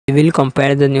We will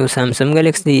compare the new Samsung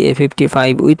Galaxy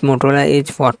A55 with Motorola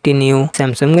Edge 40 New.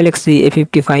 Samsung Galaxy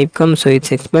A55 comes with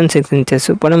 6.6 inches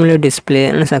Super AMOLED display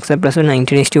and success ratio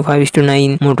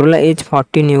 19:5:9. Motorola Edge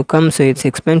 40 New comes with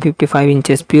 6.55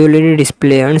 inches QLED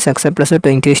display and success ratio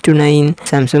 20:9.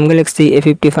 Samsung Galaxy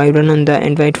A55 run on the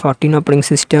Android 14 operating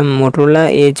system. Motorola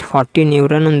Edge 40 New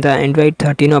run on the Android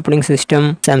 13 operating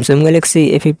system. Samsung Galaxy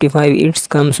A55 it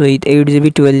comes with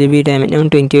 8GB 12GB RAM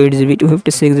and 28GB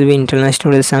 256GB internal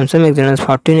storage. Samsung Exynos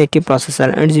 1480 processor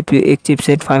and GPU एक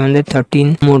chipset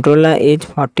 513. Motorola Edge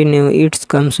 40 New it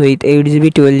comes with 8GB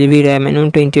 12GB RAM and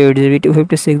 28GB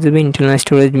 256GB internal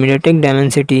storage. MediaTek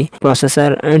Dimensity processor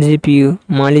and GPU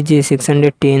Mali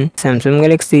G610. Samsung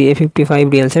Galaxy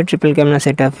A55 real set triple camera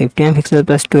setup 50MP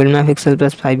plus 12MP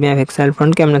plus 5MP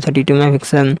front camera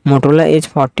 32MP. Motorola Edge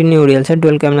 40 New real set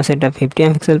dual camera setup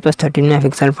 50MP plus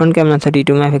 13MP front camera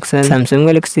 32MP. Samsung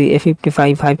Galaxy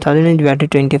A55 5000mAh battery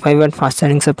 25W fast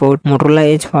charging support. Motorola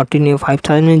Edge 40 New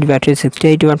 5000mAh battery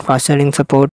 68W fast charging support.